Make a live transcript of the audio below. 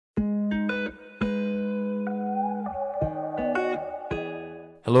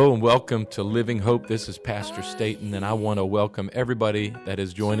Hello and welcome to Living Hope. This is Pastor Staten, and I want to welcome everybody that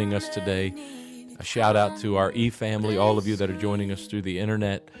is joining us today. A shout out to our e-family, all of you that are joining us through the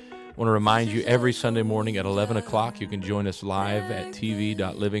internet. I want to remind you every Sunday morning at 11 o'clock, you can join us live at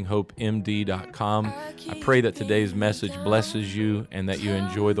tv.livinghopemd.com. I pray that today's message blesses you and that you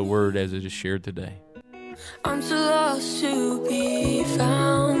enjoy the word as it is shared today. I'm too lost to be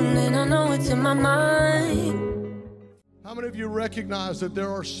found, and I know it's in my mind. How many of you recognize that there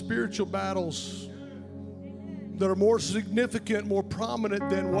are spiritual battles that are more significant, more prominent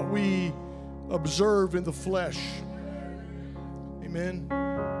than what we observe in the flesh? Amen.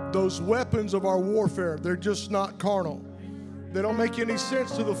 Those weapons of our warfare, they're just not carnal. They don't make any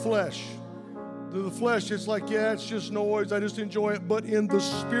sense to the flesh. To the flesh, it's like, yeah, it's just noise, I just enjoy it. But in the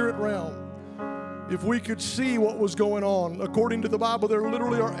spirit realm, if we could see what was going on, according to the Bible, there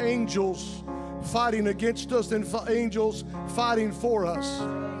literally are angels fighting against us and angels fighting for us.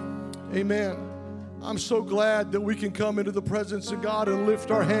 Amen. I'm so glad that we can come into the presence of God and lift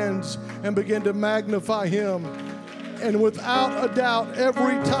our hands and begin to magnify Him. And without a doubt,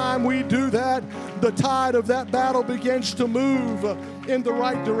 every time we do that, the tide of that battle begins to move in the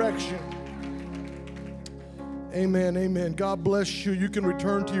right direction. Amen, amen. God bless you. You can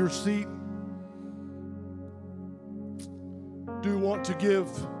return to your seat. Do want to give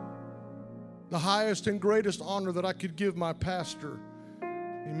the highest and greatest honor that I could give my pastor.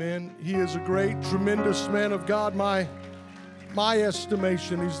 Amen. He is a great, tremendous man of God. My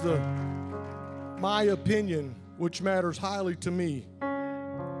estimation, he's my opinion, which matters highly to me.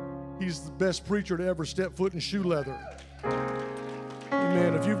 He's the best preacher to ever step foot in shoe leather.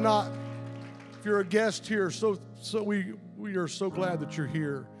 Amen. If you're a guest here, so we are so glad that you're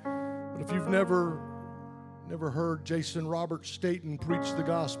here. But if you've never heard Jason Robert Staten preach the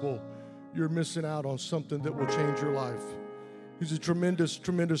gospel, you're missing out on something that will change your life. He's a tremendous,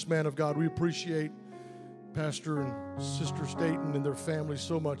 tremendous man of God. We appreciate Pastor and Sister Staten and their family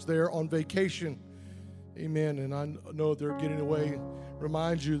so much. They're on vacation. Amen. And I know they're getting away.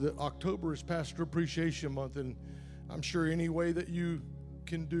 Remind you that October is Pastor Appreciation Month, and I'm sure any way that you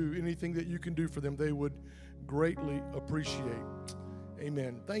can do, anything that you can do for them, they would greatly appreciate.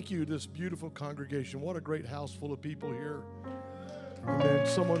 Amen. Thank you, this beautiful congregation. What a great house full of people here. Amen.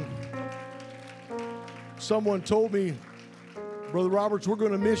 Someone told me, Brother Roberts, we're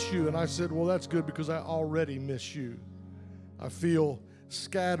going to miss you. And I said, well, that's good because I already miss you. I feel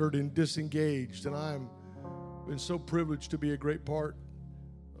scattered and disengaged, and I'm been so privileged to be a great part,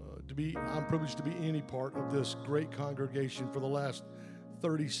 I'm privileged to be any part of this great congregation for the last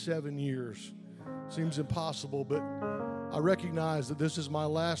 37 years. Seems impossible, but I recognize that this is my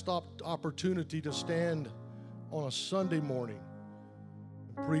last opportunity to stand on a Sunday morning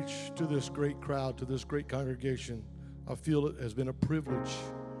and preach to this great crowd, to this great congregation. I feel it has been a privilege,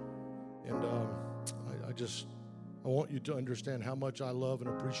 and I want you to understand how much I love and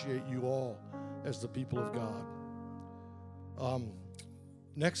appreciate you all as the people of God.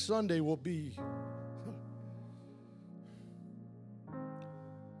 Next Sunday will be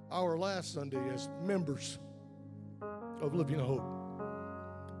our last Sunday as members of Living Hope.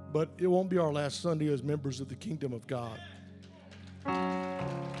 But it won't be our last Sunday as members of the kingdom of God.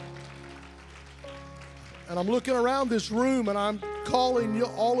 And I'm looking around this room and I'm calling you,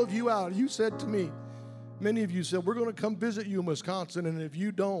 all of you out. You said to me, many of you said, we're going to come visit you in Wisconsin, and if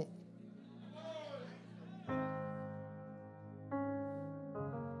you don't,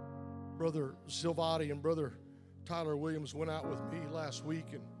 Brother Silvati and Brother Tyler Williams went out with me last week,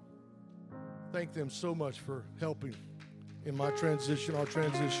 and thank them so much for helping in my transition, our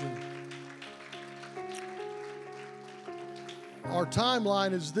transition. Our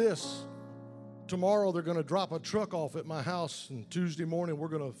timeline is this. Tomorrow they're going to drop a truck off at my house, and Tuesday morning we're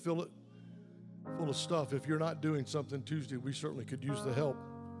going to fill it full of stuff. If you're not doing something Tuesday, we certainly could use the help.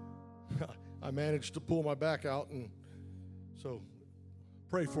 I managed to pull my back out, and so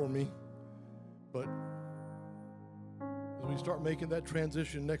pray for me. But as we start making that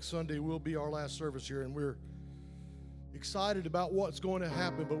transition, next Sunday will be our last service here, and we're excited about what's going to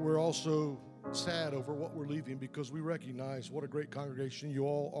happen, but we're also sad over what we're leaving because we recognize what a great congregation you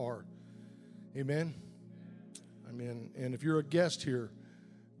all are. Amen? Amen. And if you're a guest here,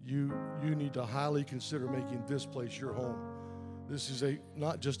 you need to highly consider making this place your home. This is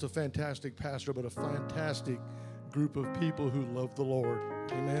not just a fantastic pastor, but a fantastic group of people who love the Lord.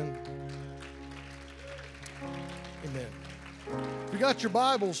 Amen? Amen. If you got your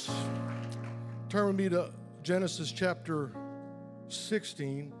Bibles, turn with me to Genesis chapter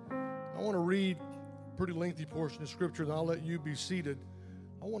 16. I want to read a pretty lengthy portion of Scripture, and I'll let you be seated.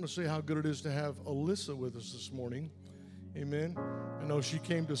 I want to say how good it is to have Alyssa with us this morning. Amen. I know she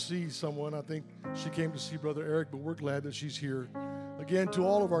came to see someone. I think she came to see Brother Eric, but we're glad that she's here. Again, to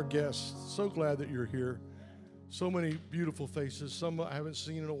all of our guests, so glad that you're here. So many beautiful faces. Some I haven't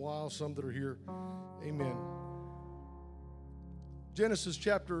seen in a while, some that are here. Amen. Genesis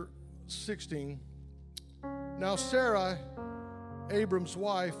chapter 16. Now Sarai, Abram's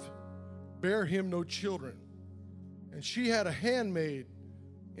wife, bare him no children. And she had a handmaid,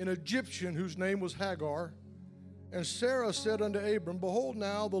 an Egyptian, whose name was Hagar. And Sarah said unto Abram, Behold,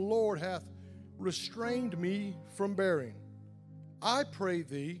 now the Lord hath restrained me from bearing. I pray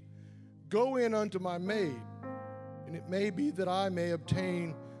thee, go in unto my maid, and it may be that I may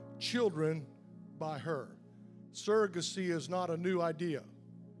obtain children by her. Surrogacy is not a new idea.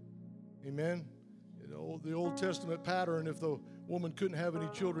 Amen. The Old Testament pattern, if the woman couldn't have any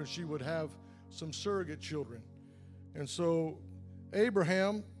children, she would have some surrogate children. And so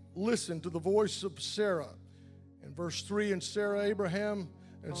Abraham listened to the voice of Sarah. In verse 3, and Sarah,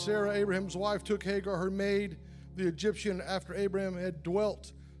 Abraham's wife, took Hagar, her maid, the Egyptian, after Abraham had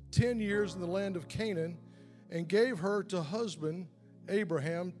dwelt 10 years in the land of Canaan, and gave her to husband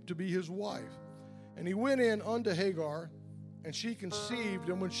Abraham to be his wife. And he went in unto Hagar, and she conceived,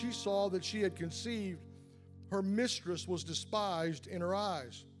 and when she saw that she had conceived, her mistress was despised in her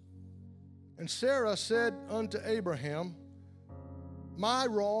eyes. And Sarah said unto Abraham, My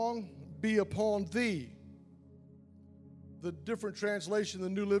wrong be upon thee. The different translation, the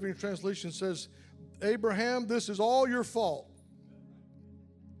New Living Translation says, Abraham, this is all your fault.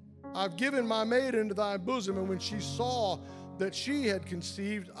 I've given my maid into thy bosom, and when she saw that she had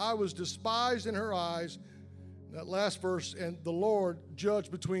conceived, I was despised in her eyes. That last verse, and the Lord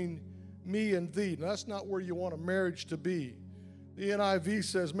judged between me and thee. Now, that's not where you want a marriage to be. The NIV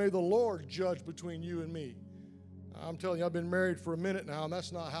says, may the Lord judge between you and me. I'm telling you, I've been married for a minute now, and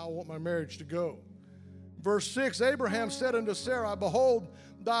that's not how I want my marriage to go. Verse 6, Abraham said unto Sarah, Behold,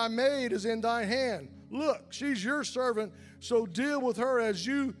 thy maid is in thy hand. Look, she's your servant, so deal with her as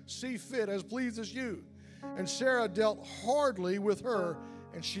you see fit, as pleases you. And Sarah dealt hardly with her,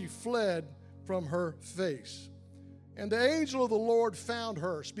 and she fled from her face. And the angel of the Lord found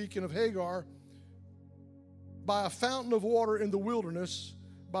her, speaking of Hagar, by a fountain of water in the wilderness,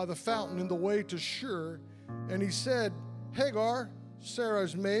 by the fountain in the way to Shur. And he said, Hagar,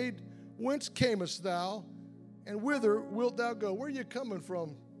 Sarah's maid, whence camest thou, and whither wilt thou go? Where are you coming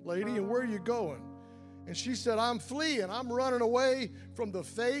from, lady, and where are you going? And she said, I'm fleeing. I'm running away from the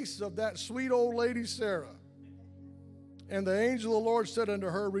face of that sweet old lady Sarah. And the angel of the Lord said unto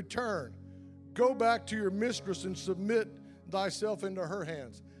her, Return, go back to your mistress and submit thyself into her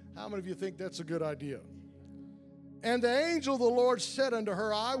hands. How many of you think that's a good idea? And the angel of the Lord said unto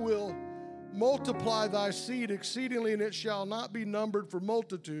her, I will multiply thy seed exceedingly, and it shall not be numbered for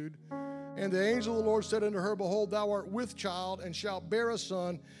multitude. And the angel of the Lord said unto her, Behold, thou art with child, and shalt bear a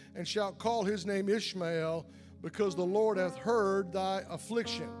son, and shalt call his name Ishmael, because the Lord hath heard thy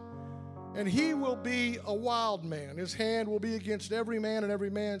affliction. And he will be a wild man. His hand will be against every man, and every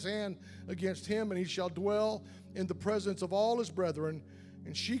man's hand against him, and he shall dwell in the presence of all his brethren.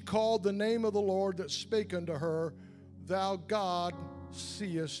 And she called the name of the Lord that spake unto her, Thou God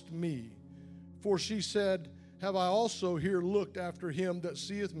seest me. For she said, Have I also here looked after him that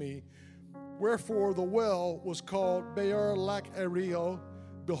seeth me? Wherefore the well was called Beer Lachario.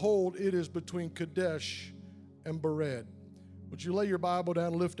 Behold, it is between Kadesh and Bered. Would you lay your Bible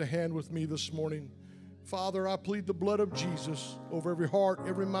down and lift a hand with me this morning? Father, I plead the blood of Jesus over every heart,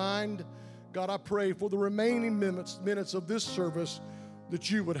 every mind. God, I pray for the remaining minutes of this service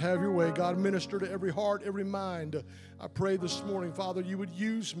that you would have your way. God, minister to every heart, every mind. I pray this morning, Father, you would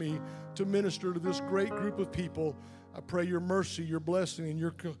use me to minister to this great group of people. I pray your mercy, your blessing, and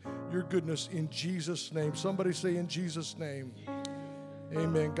your goodness in Jesus' name. Somebody say, in Jesus' name.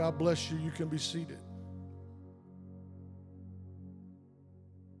 Amen. God bless you. You can be seated.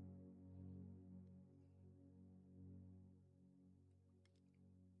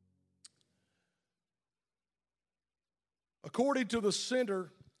 According to the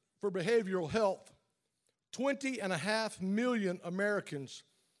Center for Behavioral Health, 20.5 million Americans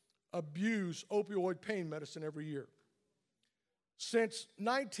abuse opioid pain medicine every year. Since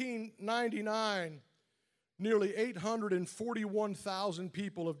 1999, nearly 841,000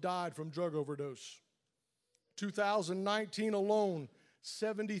 people have died from drug overdose. 2019 alone,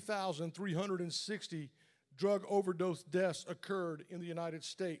 70,360 drug overdose deaths occurred in the United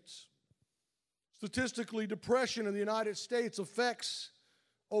States. Statistically, depression in the United States affects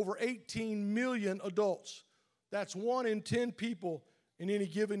over 18 million adults. That's 1 in 10 people in any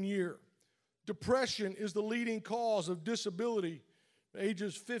given year. Depression is the leading cause of disability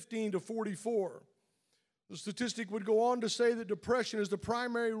ages 15 to 44. The statistic would go on to say that depression is the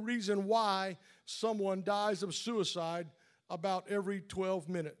primary reason why someone dies of suicide about every 12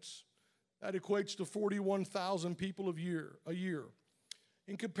 minutes. That equates to 41,000 people a year.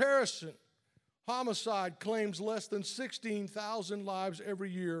 In comparison, homicide claims less than 16,000 lives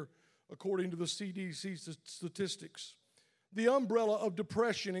every year, according to the CDC statistics. The umbrella of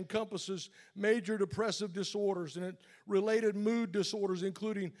depression encompasses major depressive disorders and related mood disorders,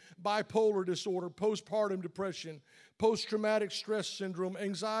 including bipolar disorder, postpartum depression, post-traumatic stress syndrome,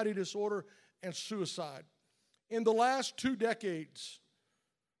 anxiety disorder, and suicide. In the last 2 decades,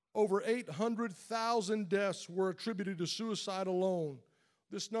 over 800,000 deaths were attributed to suicide alone.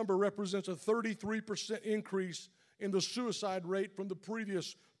 This number represents a 33% increase in the suicide rate from the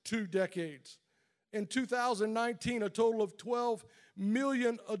previous 2 decades. In 2019, a total of 12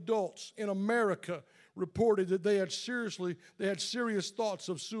 million adults in America reported that they had serious thoughts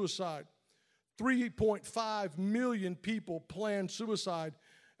of suicide. 3.5 million people planned suicide.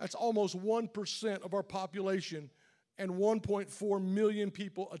 That's almost 1% of our population, and 1.4 million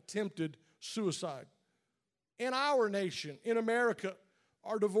people attempted suicide. In our nation, in America,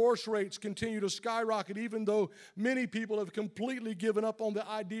 our divorce rates continue to skyrocket, even though many people have completely given up on the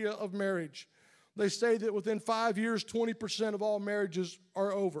idea of marriage. They say that within 5 years, 20% of all marriages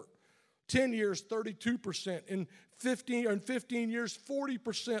are over. 10 years, 32%. In 15 years,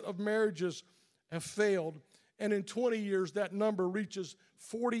 40% of marriages have failed. And in 20 years, that number reaches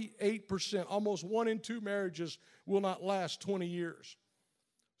 48%. Almost 1 in 2 marriages will not last 20 years.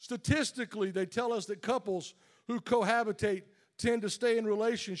 Statistically, they tell us that couples who cohabitate tend to stay in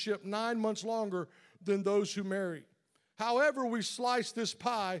relationship 9 months longer than those who marry. However we slice this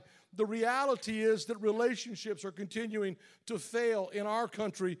pie, the reality is that relationships are continuing to fail in our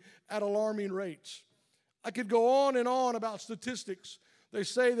country at alarming rates. I could go on and on about statistics. They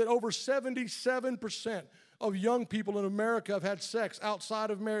say that over 77% of young people in America have had sex outside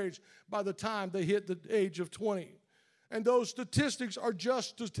of marriage by the time they hit the age of 20. And those statistics are just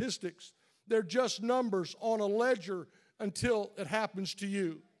statistics. They're just numbers on a ledger until it happens to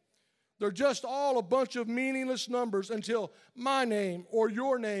you. They're just all a bunch of meaningless numbers until my name or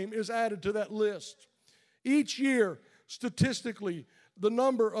your name is added to that list. Each year, statistically, the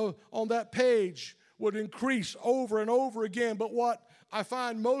number on that page would increase over and over again. But what I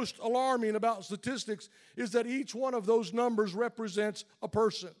find most alarming about statistics is that each one of those numbers represents a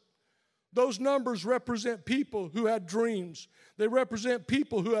person. Those numbers represent people who had dreams. They represent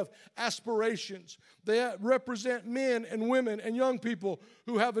people who have aspirations. They represent men and women and young people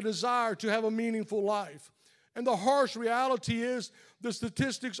who have a desire to have a meaningful life. And the harsh reality is the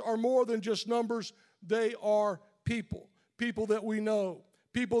statistics are more than just numbers. They are people, people that we know,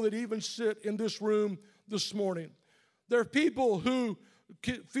 people that even sit in this room this morning. They're people who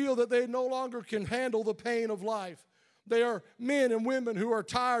feel that they no longer can handle the pain of life. They are men and women who are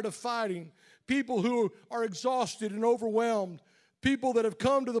tired of fighting, people who are exhausted and overwhelmed, people that have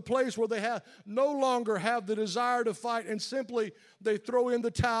come to the place where they no longer have the desire to fight, and simply they throw in the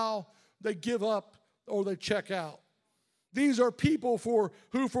towel, they give up, or they check out. These are people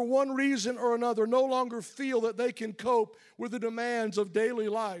who for one reason or another no longer feel that they can cope with the demands of daily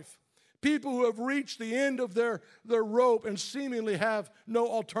life. People who have reached the end of their rope and seemingly have no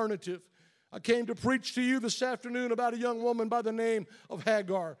alternative. I came to preach to you this afternoon about a young woman by the name of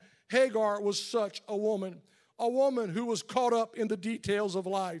Hagar. Hagar was such a woman who was caught up in the details of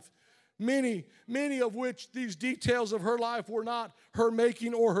life. Many of which these details of her life were not her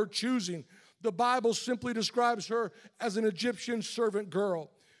making or her choosing. The Bible simply describes her as an Egyptian servant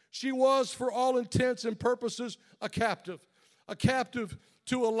girl. She was, for all intents and purposes, a captive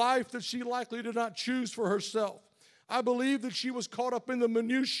to a life that she likely did not choose for herself. I believe that she was caught up in the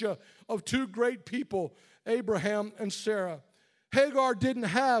minutia of 2 great people, Abraham and Sarah. Hagar didn't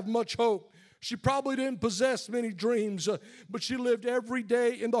have much hope. She probably didn't possess many dreams, but she lived every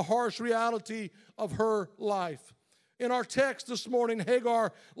day in the harsh reality of her life. In our text this morning,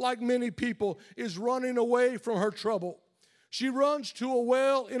 Hagar, like many people, is running away from her trouble. She runs to a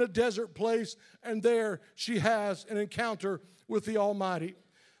well in a desert place, and there she has an encounter with the Almighty.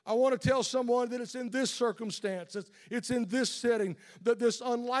 I want to tell someone that it's in this circumstance, it's in this setting, that this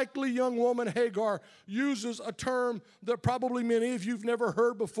unlikely young woman, Hagar, uses a term that probably many of you have never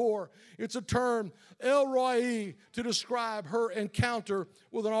heard before. It's a term, El Roi, to describe her encounter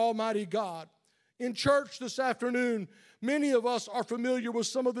with an almighty God. In church this afternoon, many of us are familiar with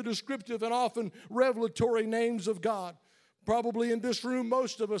some of the descriptive and often revelatory names of God. Probably in this room,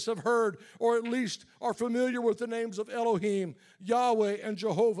 most of us have heard or at least are familiar with the names of Elohim, Yahweh, and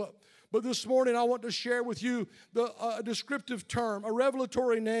Jehovah. But this morning I want to share with you a descriptive term, a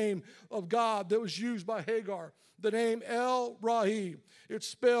revelatory name of God that was used by Hagar. The name El-Roi. It's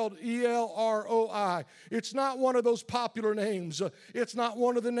spelled E-L-R-O-I. It's not one of those popular names. It's not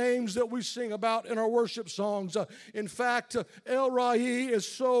one of the names that we sing about in our worship songs. In fact, El-Roi is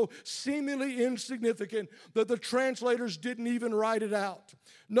so seemingly insignificant that the translators didn't even write it out.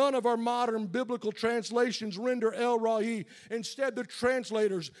 None of our modern biblical translations render El-Roi. Instead, the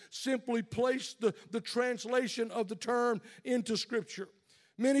translators simply placed the translation of the term into Scripture.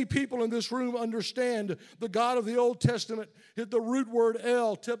 Many people in this room understand the God of the Old Testament. The root word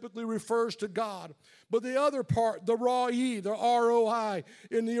El typically refers to God. But the other part, the Roi, the R-O-I,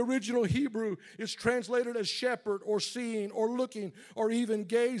 in the original Hebrew is translated as shepherd or seeing or looking or even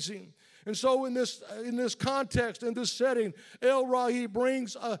gazing. And so in this context, in this setting, El-Roi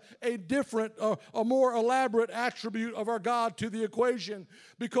brings a different, a more elaborate attribute of our God to the equation.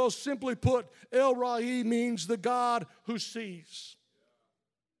 Because simply put, El-Roi means the God who sees.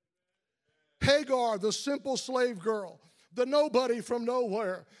 Hagar, the simple slave girl, the nobody from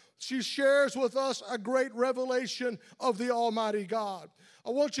nowhere, she shares with us a great revelation of the Almighty God.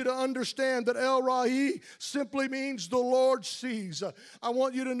 I want you to understand that El-Roi simply means the Lord sees. I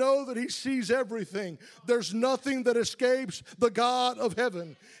want you to know that He sees everything. There's nothing that escapes the God of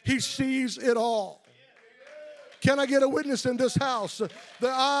heaven. He sees it all. Can I get a witness in this house? The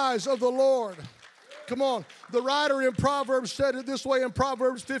eyes of the Lord. Come on. The writer in Proverbs said it this way in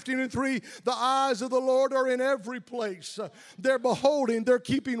Proverbs 15:3, the eyes of the Lord are in every place. They're beholding, they're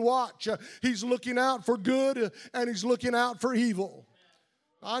keeping watch. He's looking out for good and He's looking out for evil.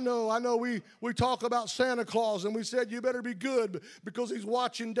 I know we talk about Santa Claus and we said you better be good because he's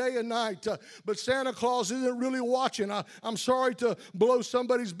watching day and night. But Santa Claus isn't really watching. I'm sorry to blow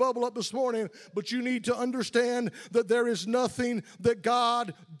somebody's bubble up this morning, but you need to understand that there is nothing that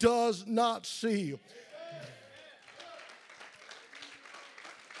God does not see.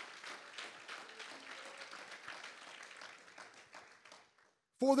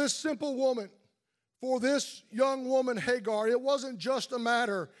 For this simple woman, for this young woman, Hagar, it wasn't just a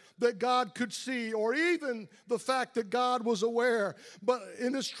matter that God could see or even the fact that God was aware. But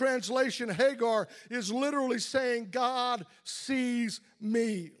in this translation, Hagar is literally saying, God sees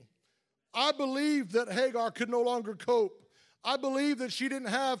me. I believe that Hagar could no longer cope. I believe that she didn't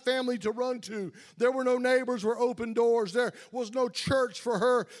have family to run to. There were no neighbors or open doors. There was no church for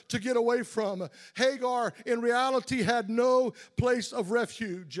her to get away from. Hagar, in reality, had no place of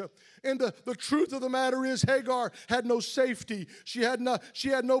refuge. And the truth of the matter is Hagar had no safety. She had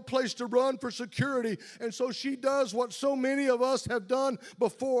no place to run for security. And so she does what so many of us have done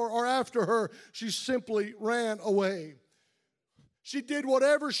before or after her. She simply ran away. She did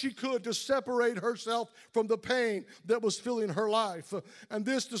whatever she could to separate herself from the pain that was filling her life. And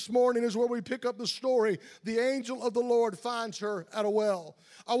this morning is where we pick up the story. The angel of the Lord finds her at a well.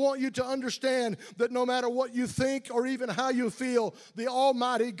 I want you to understand that no matter what you think or even how you feel, the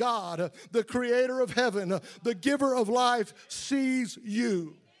Almighty God, the creator of heaven, the giver of life, sees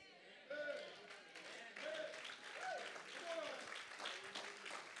you.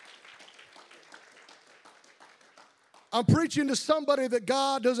 I'm preaching to somebody that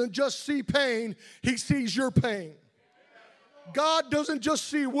God doesn't just see pain, He sees your pain. God doesn't just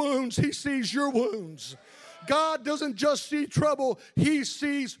see wounds, He sees your wounds. God doesn't just see trouble, He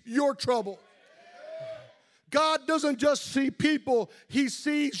sees your trouble. God doesn't just see people, He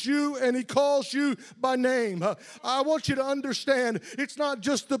sees you and He calls you by name. I want you to understand, it's not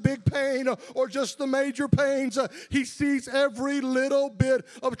just the big pain or just the major pains. He sees every little bit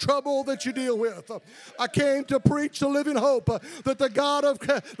of trouble that you deal with. I came to preach the living hope that the God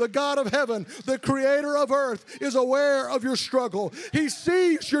of heaven, the creator of earth, is aware of your struggle. He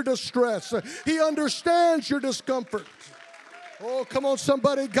sees your distress. He understands your discomfort. Oh, come on,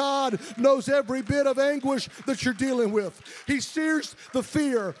 somebody. God knows every bit of anguish that you're dealing with. He sees the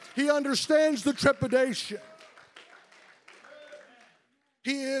fear. He understands the trepidation.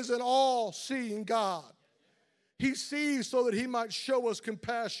 He is an all-seeing God. He sees so that He might show us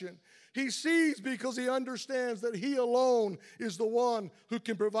compassion. He sees because He understands that He alone is the one who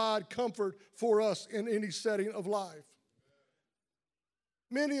can provide comfort for us in any setting of life.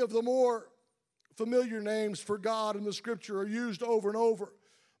 Many of the more familiar names for God in the Scripture are used over and over.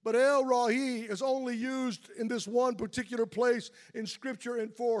 But El-Roi is only used in this one particular place in Scripture,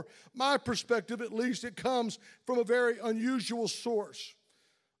 and for my perspective at least, it comes from a very unusual source.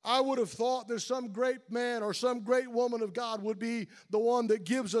 I would have thought that some great man or some great woman of God would be the one that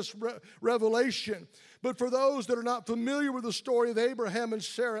gives us revelation. But for those that are not familiar with the story of Abraham and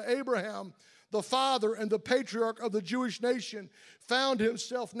Sarah, Abraham, the father and the patriarch of the Jewish nation, found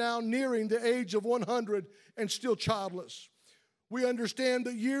himself now nearing the age of 100 and still childless. We understand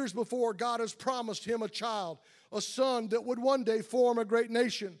that years before, God has promised him a child, a son that would one day form a great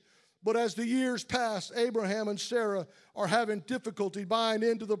nation. But as the years pass, Abraham and Sarah are having difficulty buying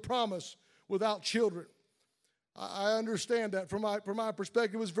into the promise without children. I understand that. From my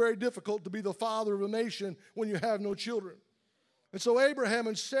perspective, it's very difficult to be the father of a nation when you have no children. And so Abraham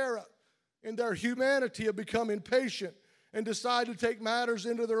and Sarah, in their humanity, have become impatient and decide to take matters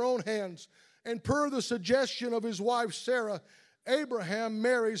into their own hands. And per the suggestion of his wife Sarah, Abraham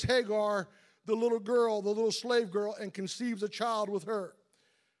marries Hagar, the little girl, the little slave girl, and conceives a child with her.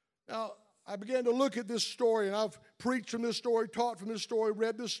 Now, I began to look at this story, and I've preached from this story, taught from this story,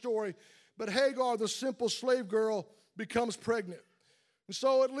 read this story. But Hagar, the simple slave girl, becomes pregnant. And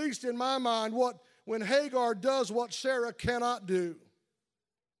so, at least in my mind, when Hagar does what Sarah cannot do,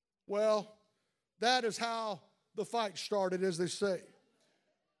 well, that is how the fight started, as they say.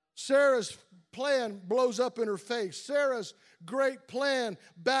 Sarah's plan blows up in her face. Sarah's great plan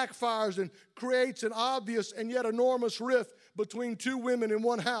backfires and creates an obvious and yet enormous rift between two women in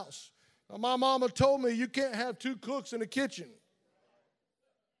one house. Now, my mama told me you can't have two cooks in a kitchen.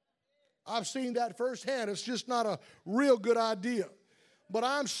 I've seen that firsthand. It's just not a real good idea. But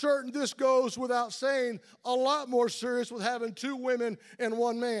I'm certain this goes without saying a lot more serious with having two women and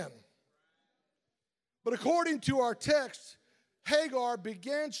one man. But according to our text, Hagar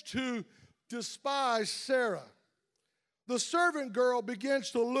begins to despise Sarah. The servant girl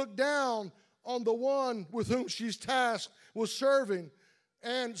begins to look down on the one with whom she's tasked with serving,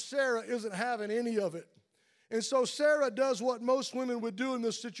 and Sarah isn't having any of it. And so Sarah does what most women would do in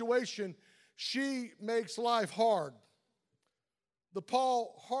this situation. She makes life hard. The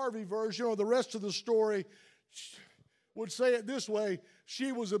Paul Harvey version, or the rest of the story, would say it this way: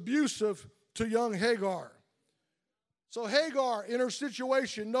 she was abusive to young Hagar. So Hagar, in her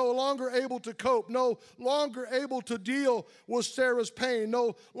situation, no longer able to cope, no longer able to deal with Sarah's pain,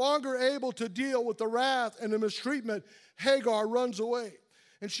 no longer able to deal with the wrath and the mistreatment, Hagar runs away.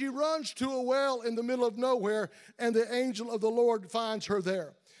 And she runs to a well in the middle of nowhere, and the angel of the Lord finds her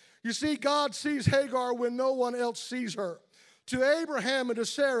there. You see, God sees Hagar when no one else sees her. To Abraham and to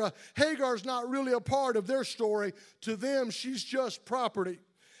Sarah, Hagar's not really a part of their story. To them, she's just property.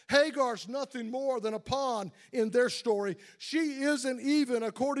 Hagar's nothing more than a pawn in their story. She isn't even,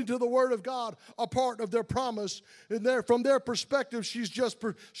 according to the Word of God, a part of their promise. And from their perspective, she's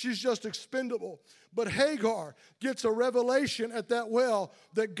just expendable. But Hagar gets a revelation at that well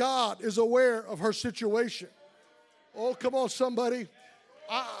that God is aware of her situation. Oh, come on, somebody.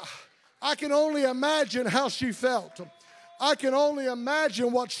 I can only imagine how she felt. I can only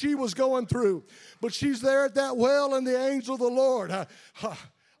imagine what she was going through. But she's there at that well, and the angel of the Lord.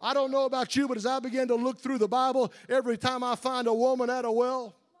 I don't know about you, but as I begin to look through the Bible, every time I find a woman at a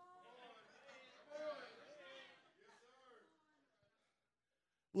well,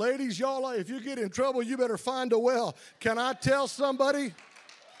 ladies, y'all, if you get in trouble, you better find a well. Can I tell somebody?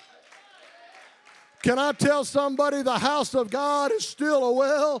 Can I tell somebody the house of God is still a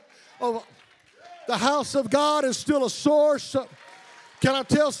well? The house of God is still a source. Can I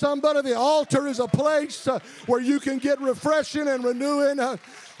tell somebody the altar is a place where you can get refreshing and renewing?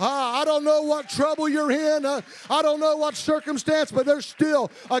 I don't know what trouble you're in. I don't know what circumstance, but there's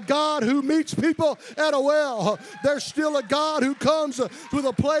still a God who meets people at a well. There's still a God who comes to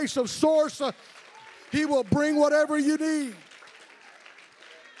the place of source. He will bring whatever you need.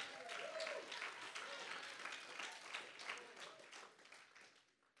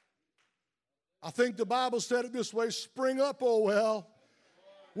 I think the Bible said it this way: spring up, oh well.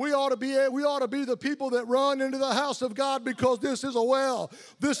 We ought to be the people that run into the house of God, because this is a well.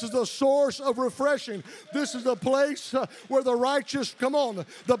 This is the source of refreshing. This is the place where the righteous, come on,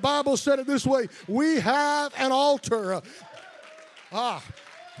 the Bible said it this way: we have an altar.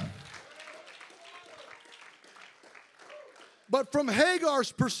 But from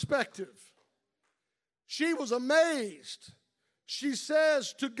Hagar's perspective, she was amazed. She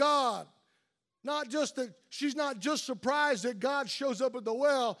says to God, she's not just surprised that God shows up at the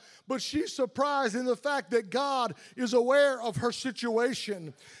well, but she's surprised in the fact that God is aware of her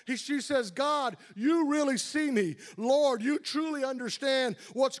situation. She says, God, you really see me. Lord, you truly understand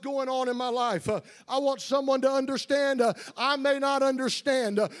what's going on in my life. I want someone to understand. I may not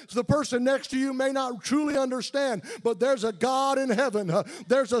understand. The person next to you may not truly understand, but there's a God in heaven.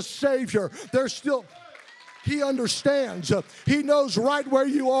 There's a Savior. He understands. He knows right where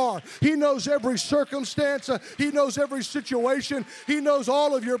you are. He knows every circumstance. He knows every situation. He knows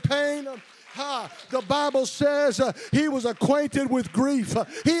all of your pain. The Bible says he was acquainted with grief.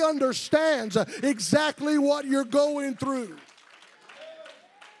 He understands exactly what you're going through.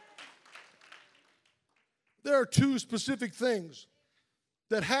 There are two specific things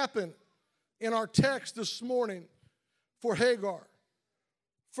that happen in our text this morning for Hagar.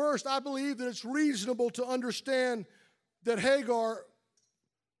 First, I believe that it's reasonable to understand that Hagar,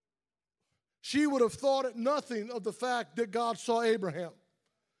 she would have thought nothing of the fact that God saw Abraham.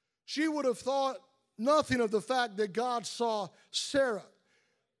 She would have thought nothing of the fact that God saw Sarah.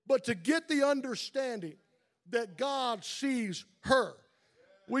 But to get the understanding that God sees her.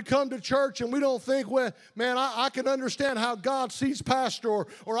 We come to church and we don't think, well, man, I can understand how God sees pastor,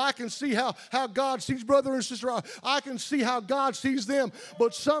 or I can see how God sees brother and sister. I can see how God sees them.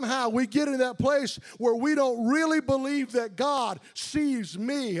 But somehow we get in that place where we don't really believe that God sees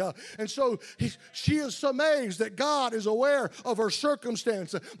me. And so she is amazed that God is aware of her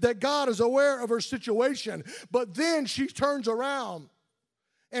circumstance, that God is aware of her situation. But then she turns around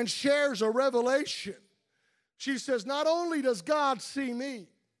and shares a revelation. She says, not only does God see me,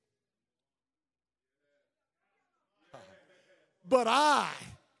 but I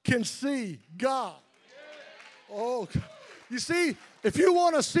can see God. Oh, you see, if you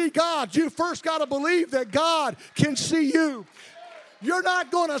want to see God, you first got to believe that God can see you. You're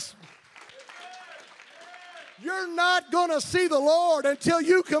not going to see the Lord until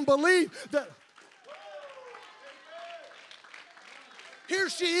you can believe that. Here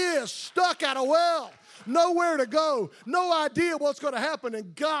she is, stuck at a well, nowhere to go, no idea what's going to happen,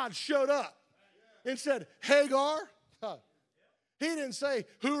 and God showed up and said, Hagar. He didn't say,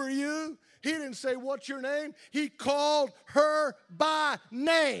 who are you? He didn't say, what's your name? He called her by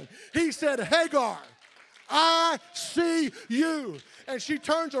name. He said, Hagar, I see you. And she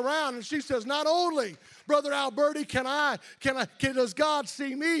turns around and she says, not only, Brother Alberti, does God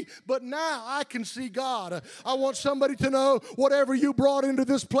see me, but now I can see God. I want somebody to know, whatever you brought into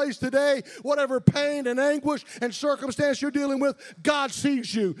this place today, whatever pain and anguish and circumstance you're dealing with, God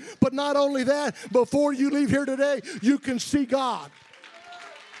sees you. But not only that, before you leave here today, you can see God.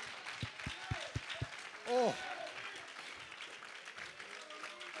 Oh.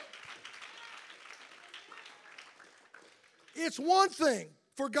 It's one thing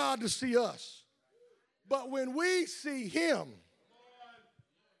for God to see us. But when we see him,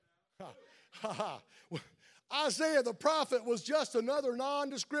 Isaiah the prophet was just another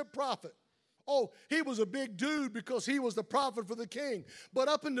nondescript prophet. Oh, he was a big dude because he was the prophet for the king. But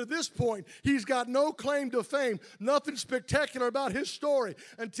up until this point, he's got no claim to fame, nothing spectacular about his story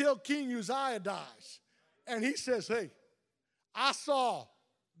until King Uzziah dies. And he says, hey, I saw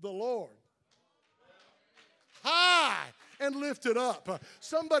the Lord high and lifted up.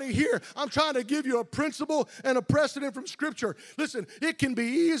 Somebody here, I'm trying to give you a principle and a precedent from Scripture. Listen, it can be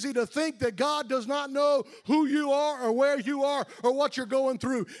easy to think that God does not know who you are or where you are or what you're going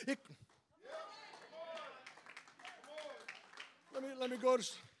through. Let me go to.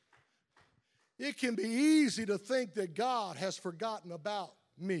 It can be easy to think that God has forgotten about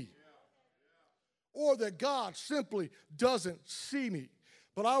me, or that God simply doesn't see me.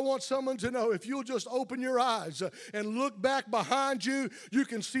 But I want someone to know, if you'll just open your eyes and look back behind you, you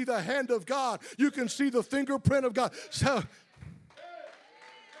can see the hand of God. You can see the fingerprint of God. So,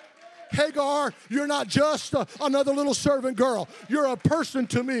 Hagar, you're not just another little servant girl. You're a person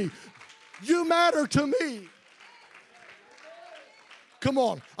to me. You matter to me. Come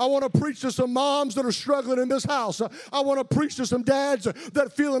on. I want to preach to some moms that are struggling in this house. I want to preach to some dads that are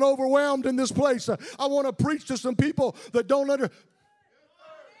feeling overwhelmed in this place. I want to preach to some people that don't understand.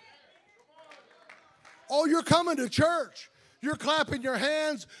 Oh, you're coming to church. You're clapping your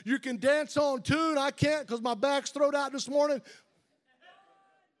hands. You can dance on tune. I can't because my back's thrown out this morning.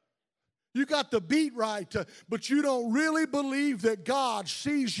 You got the beat right, but you don't really believe that God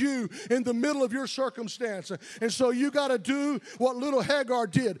sees you in the middle of your circumstance. And so you got to do what little Hagar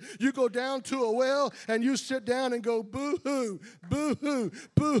did. You go down to a well and you sit down and go, boo-hoo, boo-hoo,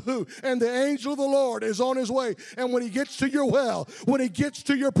 boo-hoo. And the angel of the Lord is on his way. And when he gets to your well, when he gets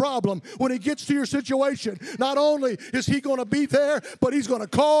to your problem, when he gets to your situation, not only is he going to be there, but he's going to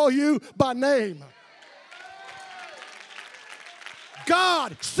call you by name.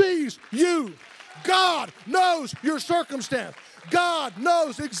 God sees you. God knows your circumstance. God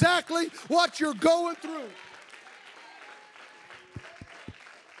knows exactly what you're going through.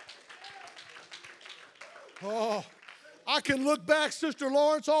 Oh, I can look back, Sister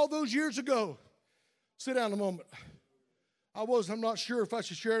Lawrence, all those years ago. Sit down a moment. I'm not sure if I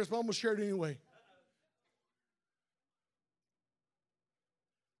should share this, but I'm going to share it anyway.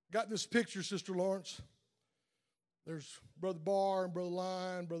 Got this picture, Sister Lawrence. There's Brother Barr and Brother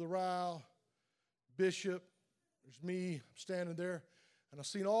Lyon, Brother Ryle, bishop, there's me standing there, and I've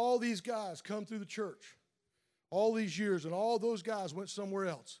seen all these guys come through the church all these years, and all those guys went somewhere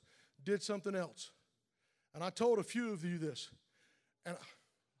else, did something else. And I told a few of you this, and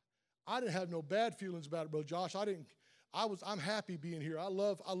I didn't have no bad feelings about it, Brother Josh. I'm happy being here. I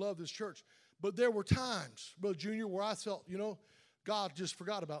love this church. But there were times, Brother Junior, where I felt, God just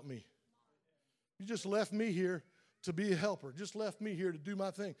forgot about me. You just left me here to be a helper. Just left me here to do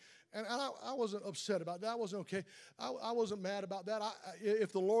my thing. And I wasn't upset about that. I wasn't okay. I wasn't mad about that.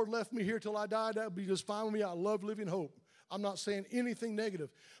 If the Lord left me here till I died, that would be just fine with me. I love Living Hope. I'm not saying anything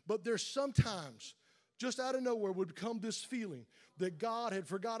negative. But there's sometimes, just out of nowhere, would come this feeling that God had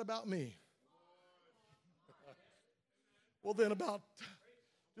forgot about me. Well, then about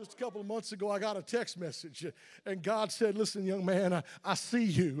just a couple of months ago, I got a text message, and God said, listen, young man, I see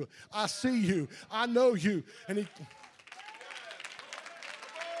you. I see you. I know you. And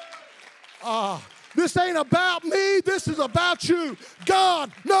this ain't about me. This is about you.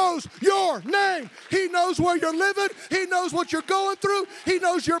 God knows your name. He knows where you're living. He knows what you're going through. He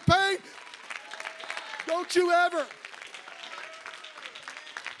knows your pain. Don't you ever.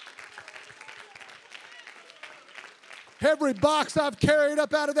 Every box I've carried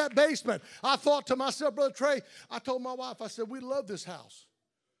up out of that basement, I thought to myself, Brother Trey, I told my wife, I said, we love this house.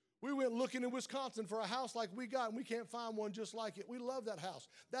 We went looking in Wisconsin for a house like we got, and we can't find one just like it. We love that house.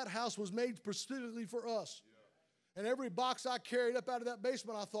 That house was made specifically for us. And every box I carried up out of that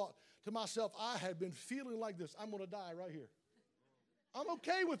basement, I thought to myself, I had been feeling like this. I'm going to die right here. I'm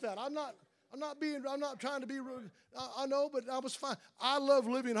okay with that. I'm not trying to be rude. I know, but I was fine. I love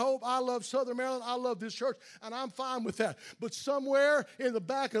Living Hope. I love Southern Maryland. I love this church, and I'm fine with that. But somewhere in the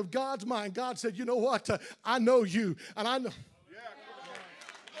back of God's mind, God said, you know what? I know you, and I know.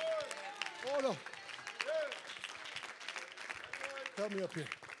 Oh, no. Help me up here.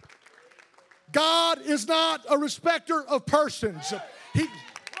 God is not a respecter of persons.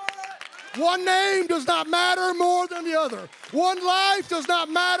 One name does not matter more than the other. One life does not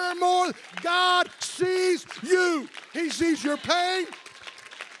matter more. God sees you. He sees your pain.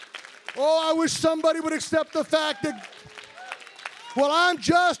 Oh, I wish somebody would accept the fact that, well, I'm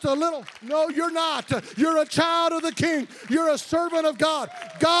just a little. No, you're not. You're a child of the King. You're a servant of God.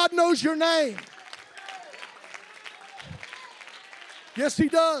 God knows your name. Yes, He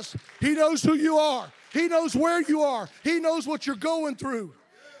does. He knows who you are. He knows where you are. He knows what you're going through.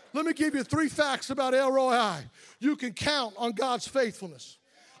 Let me give you 3 facts about El Roi. You can count on God's faithfulness.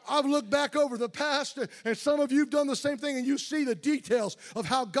 I've looked back over the past, and some of you have done the same thing, and you see the details of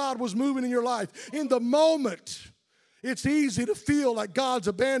how God was moving in your life. In the moment, it's easy to feel like God's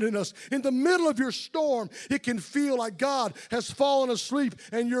abandoned us. In the middle of your storm, it can feel like God has fallen asleep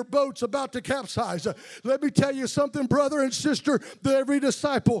and your boat's about to capsize. Let me tell you something, brother and sister, that every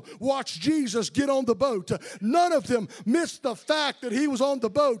disciple watched Jesus get on the boat. None of them missed the fact that He was on the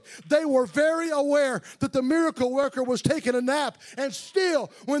boat. They were very aware that the miracle worker was taking a nap, and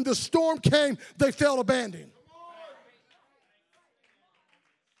still, when the storm came, they felt abandoned.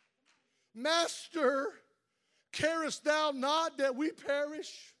 Master, carest thou not that we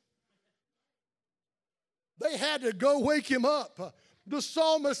perish? They had to go wake him up. The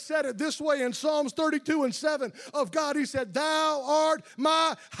psalmist said it this way in Psalms 32:7 of God. He said, thou art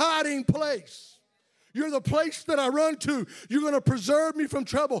my hiding place. You're the place that I run to. You're going to preserve me from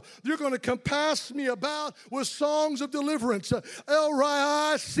trouble. You're going to compass me about with songs of deliverance. El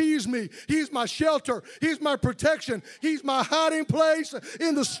Roi sees me. He's my shelter. He's my protection. He's my hiding place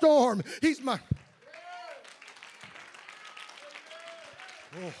in the storm. He's my...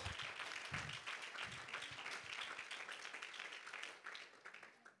 Oh.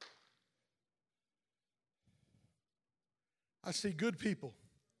 I see good people,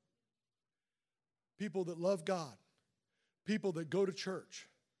 people that love God, people that go to church,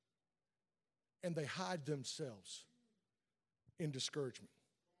 and they hide themselves in discouragement.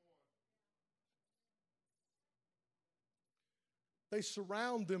 They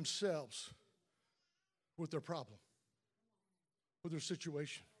surround themselves with their problem, with their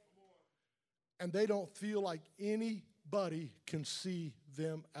situation. And they don't feel like anybody can see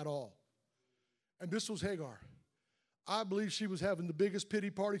them at all. And this was Hagar. I believe she was having the biggest pity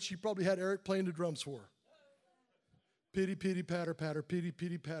party. She probably had Eric playing the drums for her. Pity, pity, patter, patter, pity,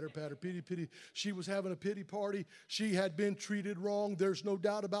 pity, patter, patter, pity, pity. She was having a pity party. She had been treated wrong. There's no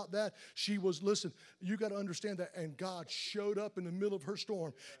doubt about that. She was, listen, you got to understand that. And God showed up in the middle of her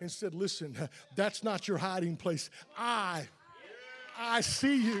storm and said, listen, that's not your hiding place. I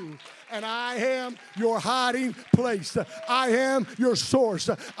see you, and I am your hiding place. I am your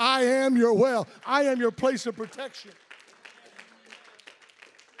source. I am your well. I am your place of protection.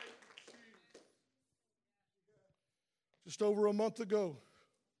 Just over a month ago,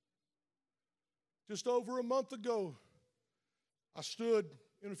 I stood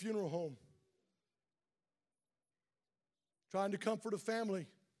in a funeral home trying to comfort a family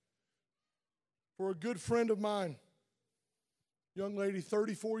for a good friend of mine, young lady,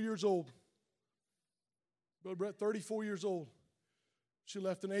 34 years old. Brother Brett, 34 years old. She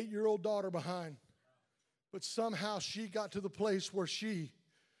left an 8-year-old daughter behind. But somehow she got to the place where she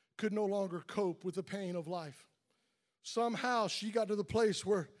could no longer cope with the pain of life. Somehow she got to the place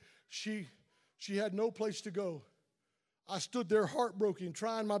where she had no place to go. I stood there heartbroken,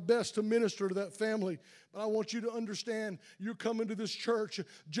 trying my best to minister to that family. But I want you to understand, you're coming to this church,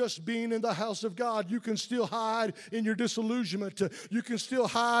 just being in the house of God. You can still hide in your disillusionment. You can still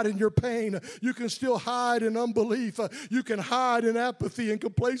hide in your pain. You can still hide in unbelief. You can hide in apathy and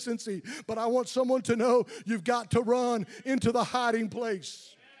complacency. But I want someone to know you've got to run into the hiding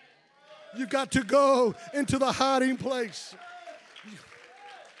place. You've got to go into the hiding place.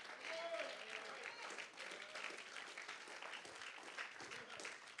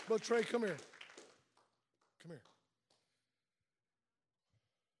 Brother Trey, come here. Come here.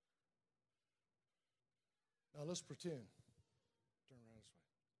 Now let's pretend. Turn around this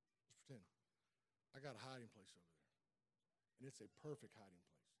way. Let's pretend. I got a hiding place over there. And it's a perfect hiding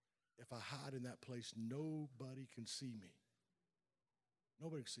place. If I hide in that place, nobody can see me.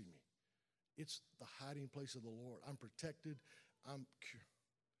 Nobody can see me. It's the hiding place of the Lord. I'm protected.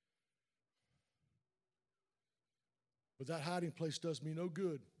 But that hiding place does me no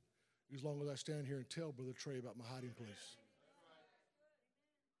good as long as I stand here and tell Brother Trey about my hiding place.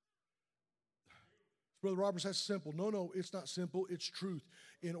 Brother Roberts, that's simple. No, it's not simple. It's truth.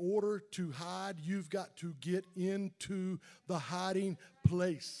 In order to hide, you've got to get into the hiding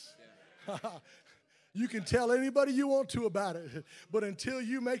place. You can tell anybody you want to about it, but until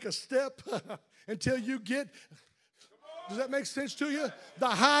you make a step, until you get... Does that make sense to you? The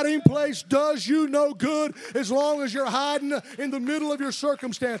hiding place does you no good as long as you're hiding in the middle of your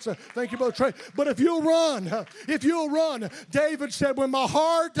circumstance. Thank you, Brother Trey. But if you'll run, David said, when my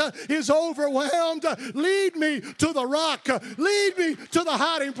heart is overwhelmed, lead me to the rock. Lead me to the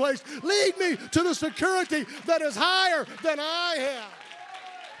hiding place. Lead me to the security that is higher than I am.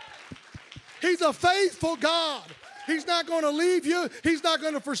 He's a faithful God. He's not going to leave you. He's not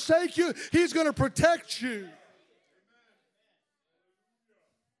going to forsake you. He's going to protect you.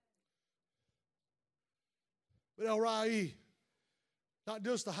 But El Rai, not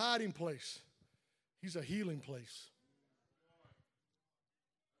just a hiding place, he's a healing place.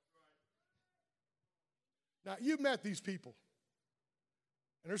 Now, you've met these people.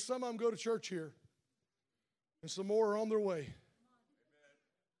 And there's some of them go to church here, and some more are on their way.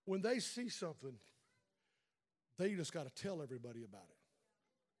 When they see something, they just got to tell everybody about it.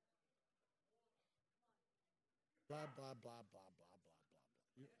 Blah, blah, blah, blah, blah, blah,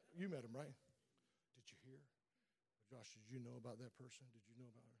 blah. You met them, right? Did you hear? Josh, did you know about that person? Did you know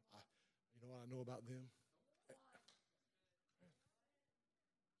about her? You know what I know about them?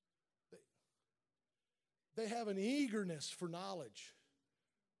 They have an eagerness for knowledge.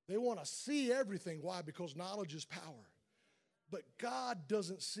 They want to see everything. Why? Because knowledge is power. But God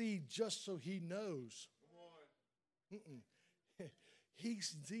doesn't see just so he knows. He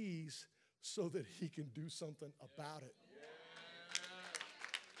sees so that he can do something about it.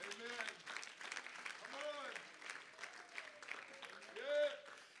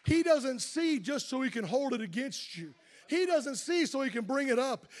 He doesn't see just so he can hold it against you. He doesn't see so he can bring it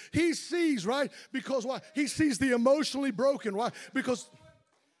up. He sees, right? Because why? He sees the emotionally broken. Why? Because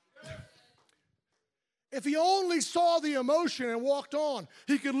if he only saw the emotion and walked on,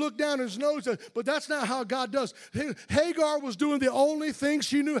 he could look down his nose. But that's not how God does. Hagar was doing the only thing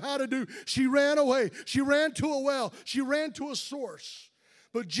she knew how to do. She ran away. She ran to a well. She ran to a source.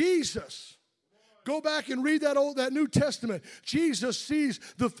 But Jesus... Go back and read that New Testament. Jesus sees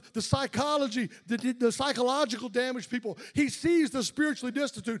the psychology, the psychological damaged people. He sees the spiritually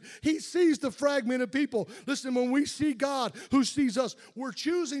destitute. He sees the fragmented people. Listen, when we see God who sees us, we're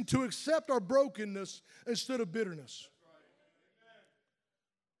choosing to accept our brokenness instead of bitterness.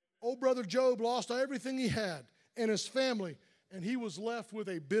 Old brother Job lost everything he had and his family, and he was left with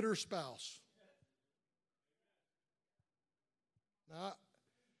a bitter spouse. Now,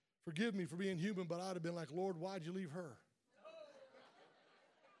 forgive me for being human, but I'd have been like, Lord, why'd you leave her?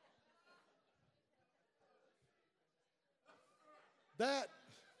 That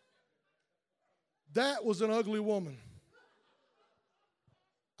was an ugly woman.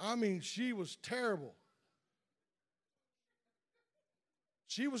 I mean, she was terrible.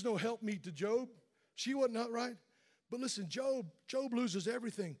 She was no helpmeet to Job. She wasn't right. But listen, Job loses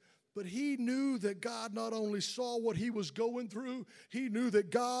everything. But he knew that God not only saw what he was going through, he knew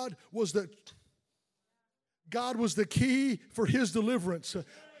that God was the key for his deliverance.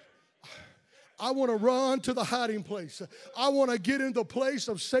 I want to run to the hiding place. I want to get in the place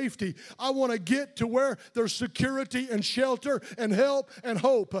of safety. I want to get to where there's security and shelter and help and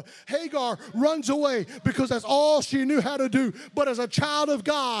hope. Hagar runs away because that's all she knew how to do. But as a child of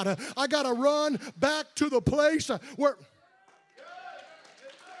God, I got to run back to the place where...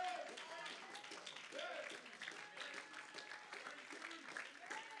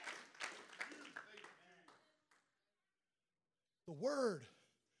 The Word,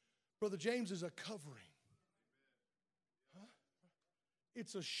 Brother James, is a covering. Huh?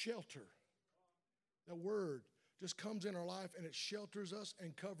 It's a shelter. The Word just comes in our life and it shelters us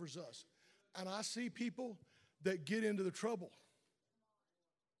and covers us. And I see people that get into the trouble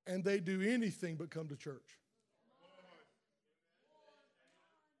and they do anything but come to church.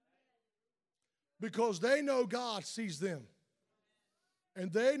 Because they know God sees them.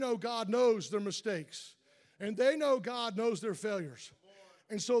 And they know God knows their mistakes. And they know God knows their failures.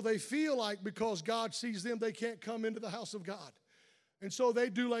 And so they feel like because God sees them, they can't come into the house of God. And so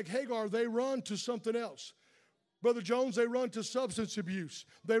they do like Hagar, they run to something else. Brother Jones, they run to substance abuse.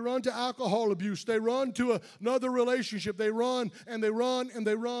 They run to alcohol abuse. They run to another relationship. They run and they run and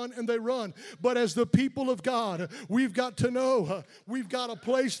they run and they run. But as the people of God, we've got to know we've got a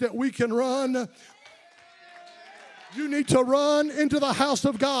place that we can run. You need to run into the house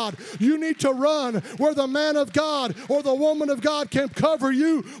of God. You need to run where the man of God or the woman of God can cover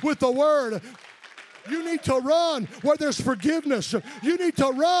you with the Word. You need to run where there's forgiveness. You need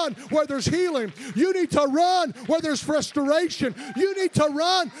to run where there's healing. You need to run where there's restoration. You need to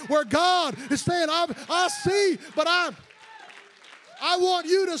run where God is saying, I see, but I want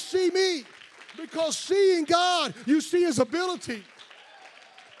you to see me. Because seeing God, you see His ability.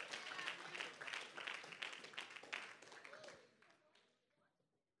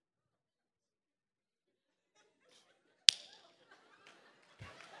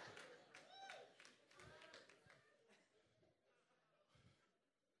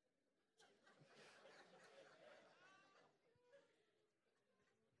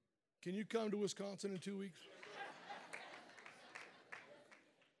 Can you come to Wisconsin in 2 weeks?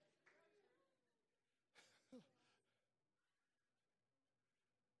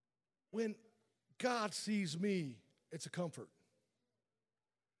 When God sees me, it's a comfort.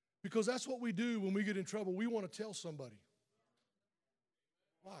 Because that's what we do when we get in trouble. We want to tell somebody.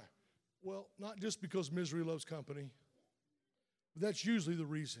 Why? Well, not just because misery loves company. But that's usually the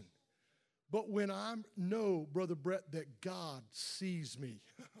reason. But when I know, Brother Brett, that God sees me.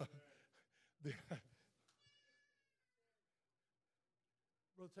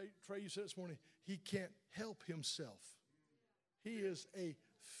 Brother Trey, you said this morning, he can't help himself. He is a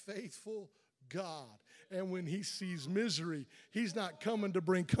faithful God. And when he sees misery, he's not coming to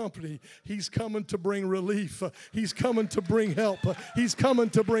bring company. He's coming to bring relief. He's coming to bring help. He's coming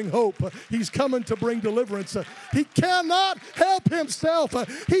to bring hope. He's coming to bring deliverance. He cannot help himself.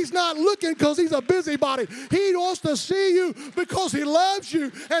 He's not looking because he's a busybody. He wants to see you because he loves you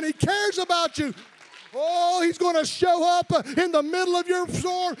and he cares about you. Oh, he's going to show up in the middle of your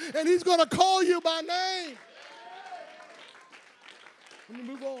storm and he's going to call you by name. Let me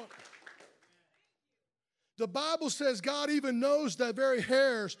move on. The Bible says God even knows the very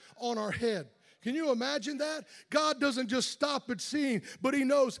hairs on our head. Can you imagine that? God doesn't just stop at seeing, but he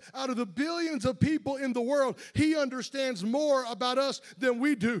knows out of the billions of people in the world, he understands more about us than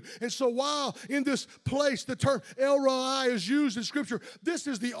we do. And so while in this place, the term El Roi is used in Scripture, this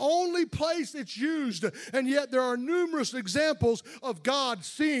is the only place it's used. And yet there are numerous examples of God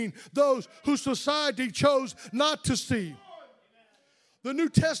seeing those who society chose not to see. The New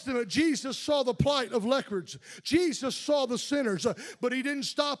Testament, Jesus saw the plight of lepers. Jesus saw the sinners, but he didn't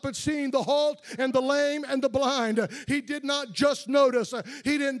stop at seeing the halt and the lame and the blind. He did not just notice.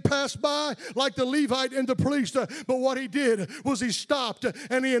 He didn't pass by like the Levite and the priest, but what he did was he stopped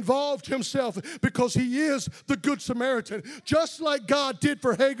and he involved himself because he is the Good Samaritan. Just like God did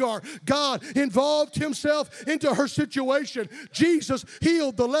for Hagar, God involved himself into her situation. Jesus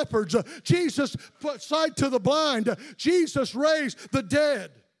healed the lepers. Jesus put sight to the blind. Jesus raised the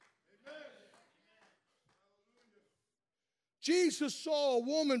dead. Jesus saw a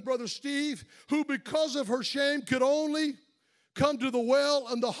woman, Brother Steve, who because of her shame could only come to the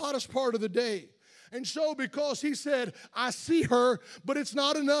well in the hottest part of the day. And so because he said, I see her, but it's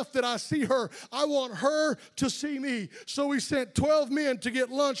not enough that I see her. I want her to see me. So he sent 12 men to get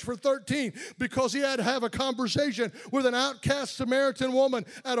lunch for 13 because he had to have a conversation with an outcast Samaritan woman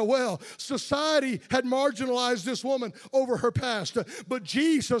at a well. Society had marginalized this woman over her past, but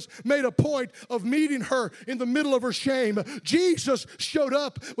Jesus made a point of meeting her in the middle of her shame. Jesus showed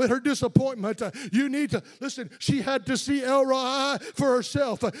up with her disappointment. You need to, listen, she had to see El Roi for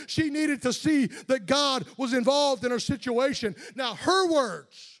herself. She needed to see that God was involved in her situation. Now, her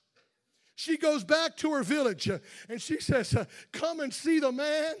words, she goes back to her village and she says, come and see the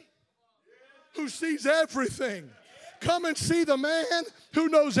man who sees everything. Come and see the man who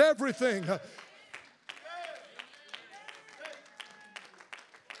knows everything.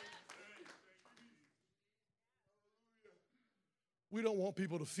 We don't want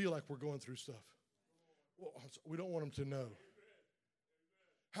people to feel like we're going through stuff. We don't want them to know.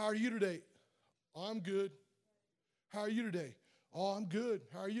 How are you today? Oh, I'm good. How are you today? Oh, I'm good.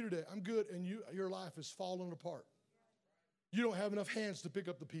 How are you today? I'm good. And your life is falling apart. You don't have enough hands to pick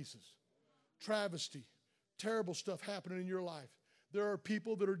up the pieces. Travesty, terrible stuff happening in your life. There are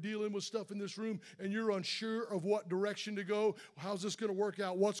people that are dealing with stuff in this room, and you're unsure of what direction to go. How's this going to work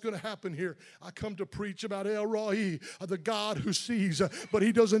out? What's going to happen here? I come to preach about El Roi, the God who sees, but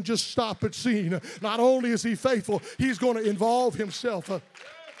he doesn't just stop at seeing. Not only is he faithful, he's going to involve himself.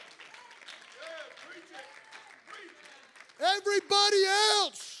 Everybody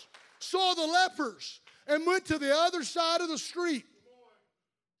else saw the lepers and went to the other side of the street.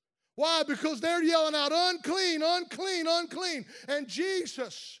 Why? Because they're yelling out, unclean, unclean, unclean. And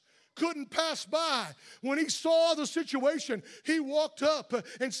Jesus couldn't pass by. When he saw the situation, he walked up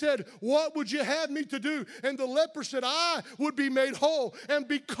and said, what would you have me to do? And the leper said, I would be made whole. And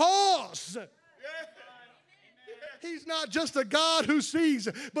because he's not just a God who sees,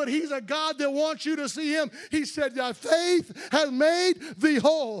 but he's a God that wants you to see him, he said, thy faith has made thee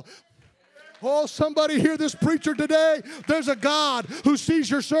whole. Oh, somebody hear this preacher today. There's a God who sees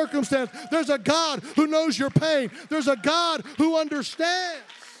your circumstance. There's a God who knows your pain. There's a God who understands.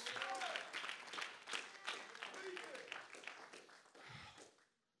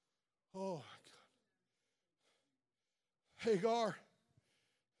 Oh, God. Hagar,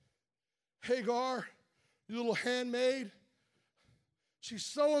 your little handmaid, she's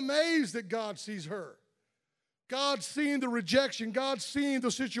so amazed that God sees her. God's seeing the rejection. God's seeing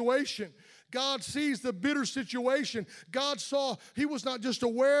the situation. God sees the bitter situation. God saw, he was not just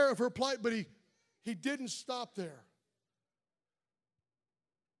aware of her plight, but he didn't stop there.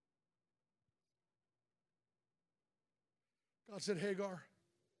 God said, Hagar,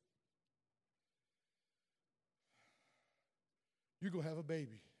 you're going to have a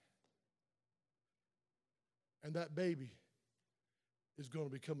baby. And that baby is going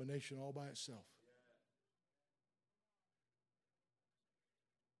to become a nation all by itself.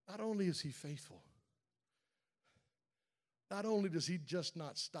 Not only is he faithful, not only does he just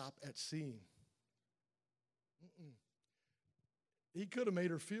not stop at seeing, he could have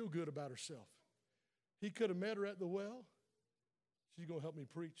made her feel good about herself. He could have met her at the well. She's going to help me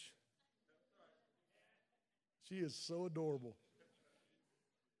preach. She is so adorable.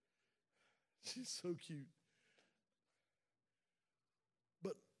 She's so cute.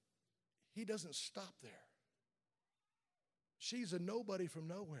 But he doesn't stop there. She's a nobody from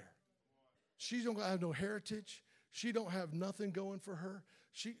nowhere. She don't have no heritage. She don't have nothing going for her.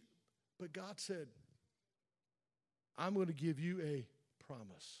 But God said, I'm going to give you a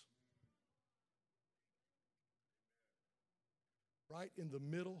promise. Right in the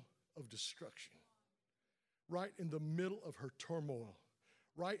middle of destruction. Right in the middle of her turmoil.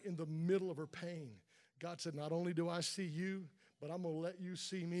 Right in the middle of her pain. God said, not only do I see you, but I'm going to let you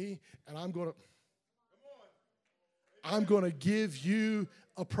see me, and I'm going to give you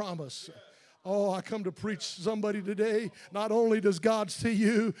a promise. Oh, I come to preach somebody today. Not only does God see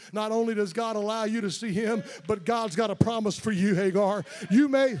you, not only does God allow you to see him, but God's got a promise for you, Hagar.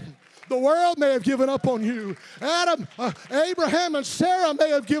 The world may have given up on you. Abraham and Sarah may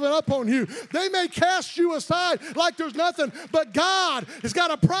have given up on you. They may cast you aside like there's nothing, but God has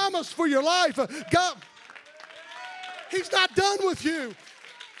got a promise for your life. God, he's not done with you.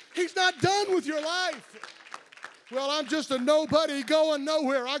 He's not done with your life. Well, I'm just a nobody going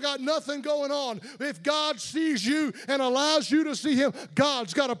nowhere. I got nothing going on. If God sees you and allows you to see him,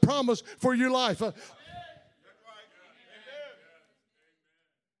 God's got a promise for your life.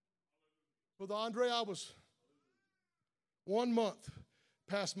 With Andre, I was 1 month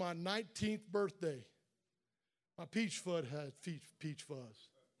past my 19th birthday. My peach fuzz had peach fuzz.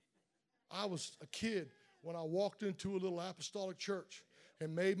 I was a kid when I walked into a little apostolic church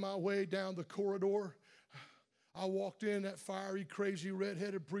and made my way down the corridor. I walked in, that fiery, crazy,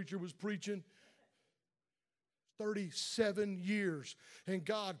 red-headed preacher was preaching. 37 years, and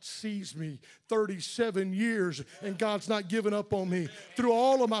God sees me. 37 years, and God's not giving up on me. Through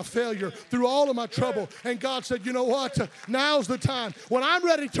all of my failure, through all of my trouble, and God said, you know what? Now's the time. When I'm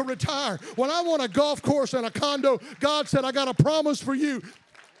ready to retire, when I want a golf course and a condo, God said, I got a promise for you.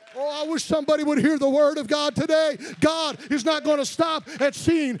 Oh, I wish somebody would hear the word of God today. God is not going to stop at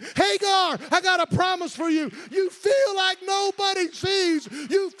seeing. Hagar, I got a promise for you. You feel like nobody sees.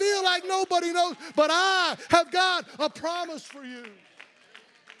 You feel like nobody knows. But I have got a promise for you.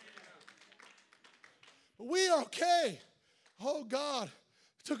 We are okay. Oh, God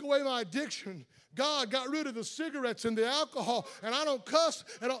took away my addiction. God got rid of the cigarettes and the alcohol. And I don't cuss.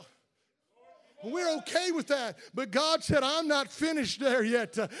 And we're okay with that. But God said, I'm not finished there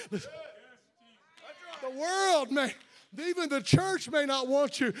yet. The world may, even the church may not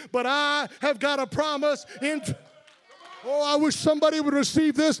want you, but I have got a promise in. Oh, I wish somebody would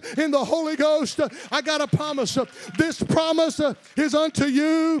receive this in the Holy Ghost. I got a promise. This promise is unto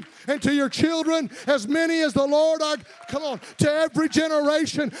you and to your children, as many as the Lord are. Come on, to every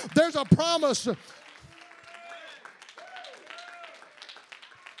generation, there's a promise.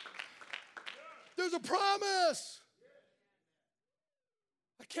 There's a promise.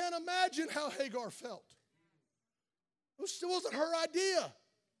 I can't imagine how Hagar felt. It wasn't her idea.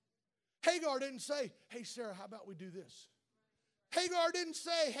 Hagar didn't say, hey, Sarah, how about we do this? Hagar didn't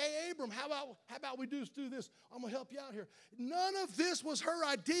say, hey, Abram, how about we do this? I'm going to help you out here. None of this was her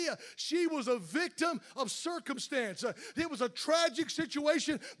idea. She was a victim of circumstance. It was a tragic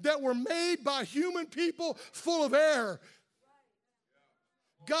situation that were made by human people full of error.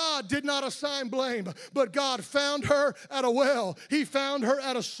 God did not assign blame, but God found her at a well. He found her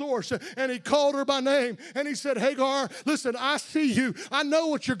at a source, and he called her by name. And he said, Hagar, listen, I see you. I know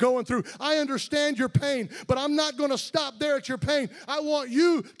what you're going through. I understand your pain, but I'm not going to stop there at your pain. I want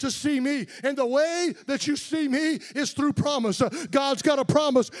you to see me. And the way that you see me is through promise. God's got a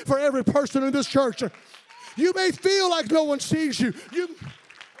promise for every person in this church. You may feel like no one sees you.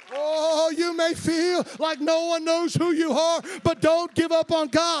 You may feel like no one knows who you are, but don't give up on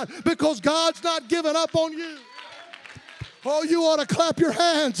God, because God's not giving up on you. Oh, you ought to clap your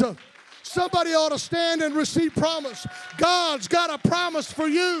hands. Somebody ought to stand and receive promise. God's got a promise for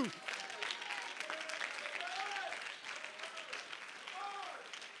you.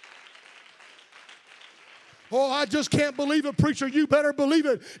 Oh, I just can't believe it, preacher. You better believe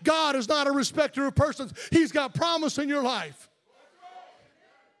it. God is not a respecter of persons. He's got promise in your life.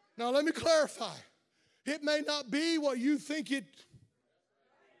 Now, let me clarify. It may not be what you think it.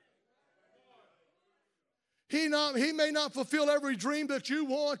 He may not fulfill every dream that you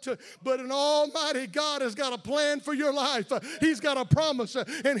want, but an almighty God has got a plan for your life. He's got a promise,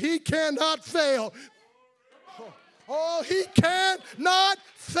 and he cannot fail. Oh, he cannot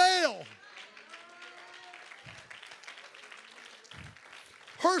fail.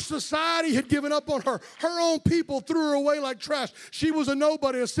 Her society had given up on her. Her own people threw her away like trash. She was a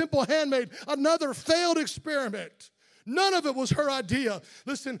nobody, a simple handmaid, another failed experiment. None of it was her idea.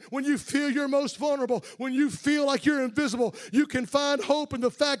 Listen, when you feel you're most vulnerable, when you feel like you're invisible, you can find hope in the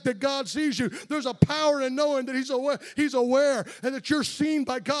fact that God sees you. There's a power in knowing that He's aware and that you're seen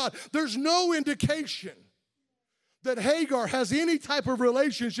by God. There's no indication that Hagar has any type of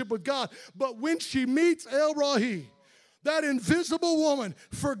relationship with God. But when she meets El Rahi, that invisible woman,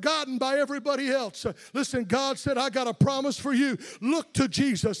 forgotten by everybody else. Listen, God said, I got a promise for you. Look to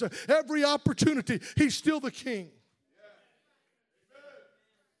Jesus. Every opportunity, He's still the King.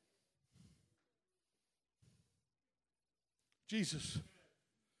 Jesus.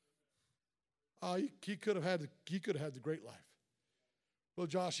 He could have had the great life. Well,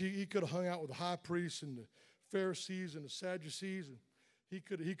 Josh, he could have hung out with the high priests and the Pharisees and the Sadducees, and he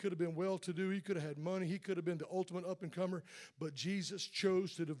could have been well-to-do. He could have had money. He could have been the ultimate up-and-comer. But Jesus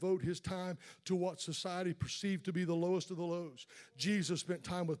chose to devote His time to what society perceived to be the lowest of the lows. Jesus spent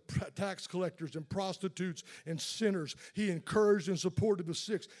time with tax collectors and prostitutes and sinners. He encouraged and supported the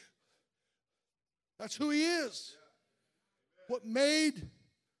sick. That's who He is. What made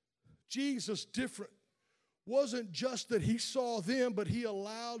Jesus different wasn't just that He saw them, but He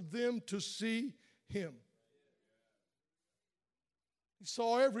allowed them to see Him. He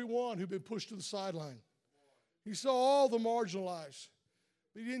saw everyone who'd been pushed to the sideline. He saw all the marginalized.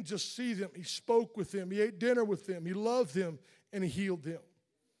 But He didn't just see them. He spoke with them. He ate dinner with them. He loved them, and He healed them.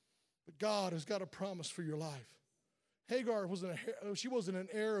 But God has got a promise for your life. Hagar wasn't an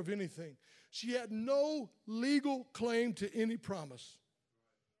heir of anything. She had no legal claim to any promise.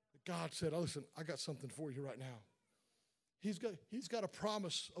 But God said, listen, I got something for you right now. He's got a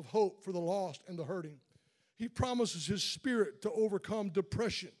promise of hope for the lost and the hurting. He promises His Spirit to overcome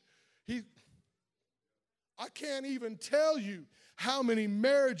depression. I can't even tell you how many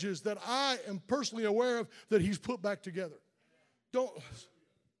marriages that I am personally aware of that He's put back together.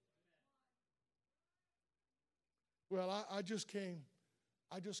 Well, I just came.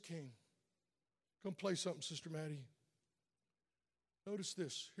 Come play something, Sister Maddie. Notice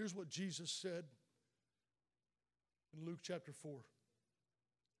this. Here's what Jesus said in Luke chapter 4.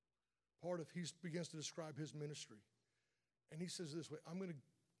 He begins to describe His ministry. And He says this way,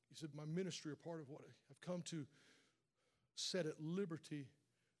 He said, my ministry, a part of what I've come to set at liberty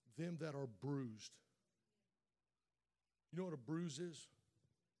them that are bruised. You know what a bruise is?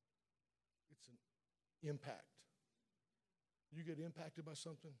 It's an impact. You get impacted by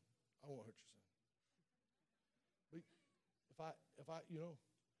something, I won't hurt you. But if I,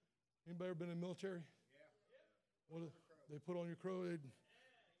 anybody ever been in the military? Yeah. Well, they put on your crow.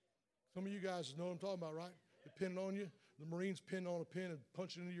 Some of you guys know what I'm talking about, right? They pin it on you. The Marines pin on a pin and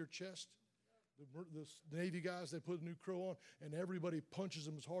punch it into your chest. The Navy guys, they put a new crow on, and everybody punches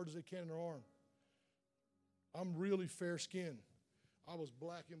them as hard as they can in their arm. I'm really fair-skinned. I was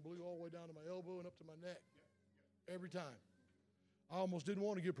black and blue all the way down to my elbow and up to my neck every time. I almost didn't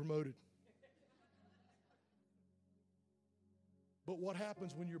want to get promoted. But what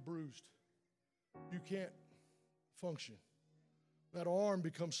happens when you're bruised? You can't function. That arm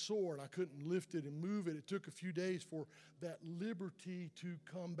becomes sore, and I couldn't lift it and move it. It took a few days for that liberty to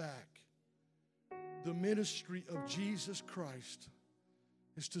come back. The ministry of Jesus Christ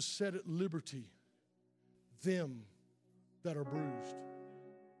is to set at liberty them that are bruised.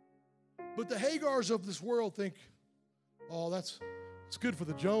 But the Hagars of this world think, oh, it's good for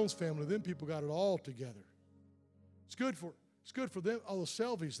the Jones family. Them people got it all together. It's good for them. All the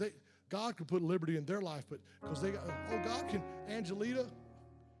Selvies, God could put liberty in their life, but because they got, God can, Angelita,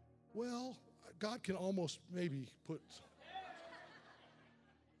 well, God can almost maybe put,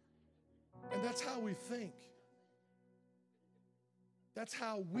 and that's how we think. That's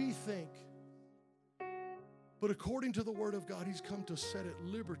how we think. But according to the Word of God, He's come to set at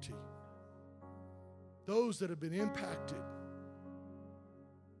liberty those that have been impacted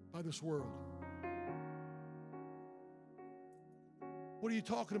by this world. What are you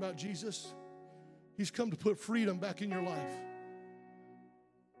talking about, Jesus? He's come to put freedom back in your life.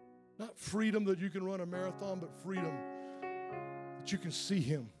 Not freedom that you can run a marathon, but freedom that you can see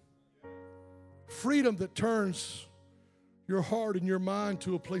Him. Freedom that turns your heart and your mind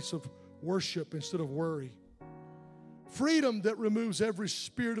to a place of worship instead of worry. Freedom that removes every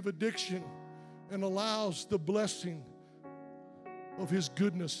spirit of addiction and allows the blessing of His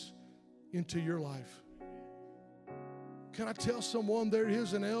goodness into your life. Can I tell someone there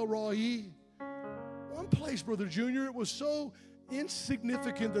is an El Roi? One place, Brother Junior, it was so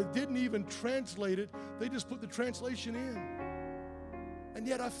insignificant that they didn't even translate it. They just put the translation in. And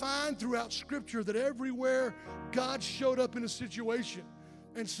yet I find throughout Scripture that everywhere God showed up in a situation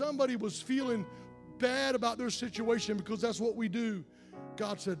and somebody was feeling bad about their situation, because that's what we do,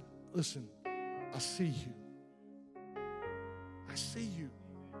 God said, listen, I see you. I see you.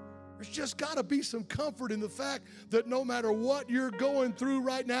 There's just got to be some comfort in the fact that no matter what you're going through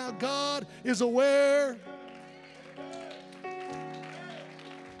right now, God is aware.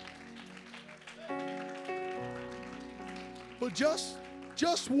 But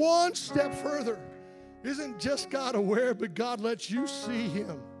just one step further. Isn't just God aware, but God lets you see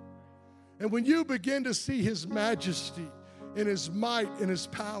Him. And when you begin to see His majesty and His might and His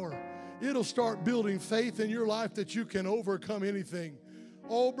power, it'll start building faith in your life that you can overcome anything.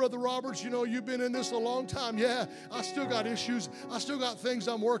 Oh, Brother Roberts, you've been in this a long time. Yeah, I still got issues. I still got things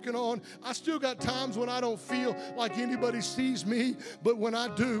I'm working on. I still got times when I don't feel like anybody sees me. But when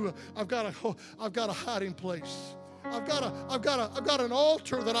I do, I've got a hiding place. I've got an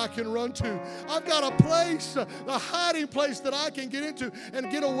altar that I can run to. I've got a place, a hiding place that I can get into and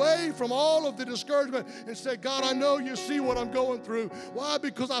get away from all of the discouragement and say, God, I know you see what I'm going through. Why?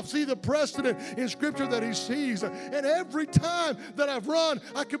 Because I see the precedent in Scripture that He sees. And every time that I've run,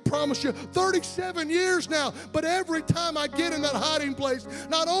 I can promise you, 37 years now, but every time I get in that hiding place,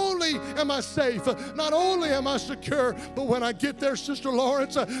 not only am I safe, not only am I secure, but when I get there, Sister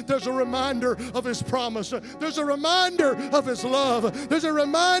Lawrence, there's a reminder of His promise. There's a reminder of His love. There's a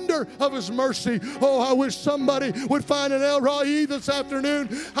reminder of His mercy. Oh, I wish somebody would find an El Roi this afternoon.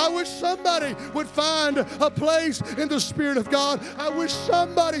 I wish somebody would find a place in the Spirit of God. I wish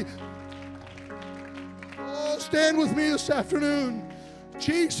somebody, stand with me this afternoon.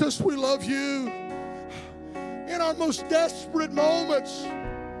 Jesus, we love you. In our most desperate moments,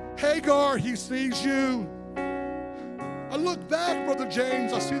 Hagar, He sees you. I look back, Brother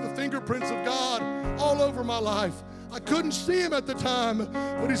James, I see the fingerprints of God all over my life. I couldn't see him at the time,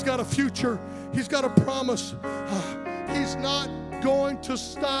 but he's got a future. He's got a promise. He's not going to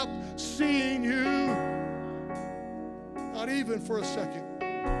stop seeing you, not even for a second.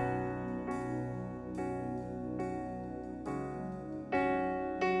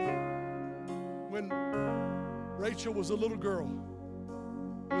 When Rachel was a little girl,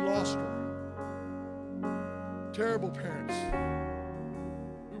 we lost her. Terrible parents.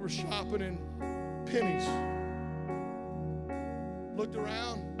 We were shopping in Penny's. Looked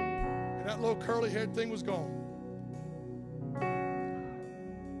around, and that little curly-haired thing was gone.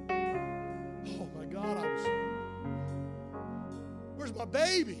 Oh my God, where's my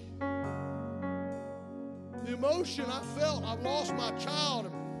baby? The emotion I felt, I've lost my child.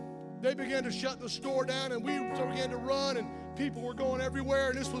 And they began to shut the store down, and we began to run, and people were going everywhere.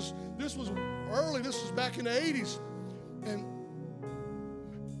 And this was early. This was back in the 80s, and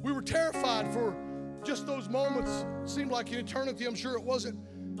we were terrified for just those moments. Seemed like an eternity. I'm sure it wasn't.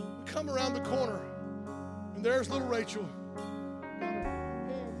 We come around the corner, and there's little Rachel,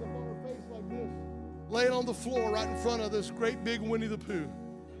 hands up on her face like this, laying on the floor right in front of this great big Winnie the Pooh.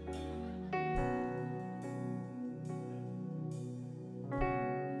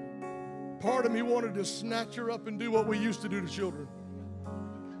 Part of me wanted to snatch her up and do what we used to do to children.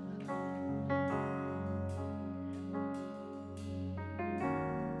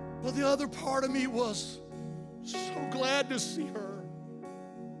 But the other part of me was so glad to see her.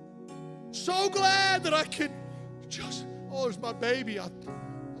 So glad that I could just, oh, there's my baby. I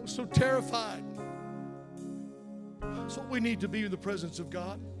was so terrified. That's what we need to be in the presence of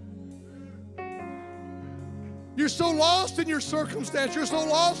God. You're so lost in your circumstance. You're so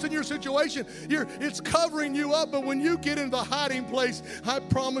lost in your situation. It's covering you up. But when you get in the hiding place, I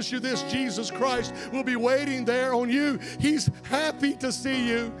promise you this, Jesus Christ will be waiting there on you. He's happy to see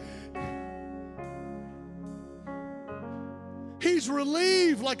you. He's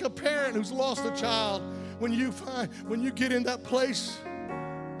relieved like a parent who's lost a child. When you get in that place,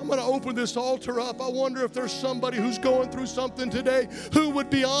 I'm going to open this altar up. I wonder if there's somebody who's going through something today who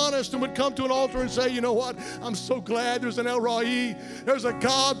would be honest and would come to an altar and say, you know what? I'm so glad there's an El Roi. There's a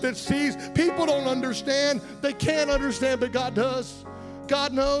God that sees. People don't understand. They can't understand, but God does.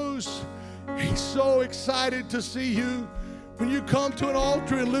 God knows. He's so excited to see you. When you come to an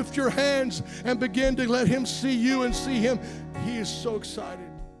altar and lift your hands and begin to let Him see you and see Him, He is so excited.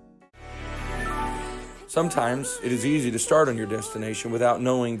 Sometimes it is easy to start on your destination without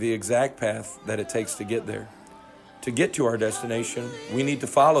knowing the exact path that it takes to get there. To get to our destination, we need to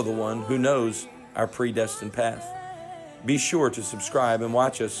follow the one who knows our predestined path. Be sure to subscribe and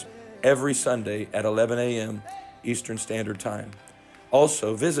watch us every Sunday at 11 a.m. Eastern Standard Time.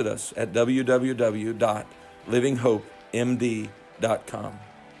 Also, visit us at www.livinghopemd.com.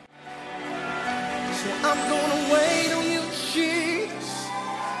 So I'm gonna wait on you, Jesus.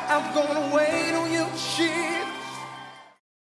 I'm gonna wait on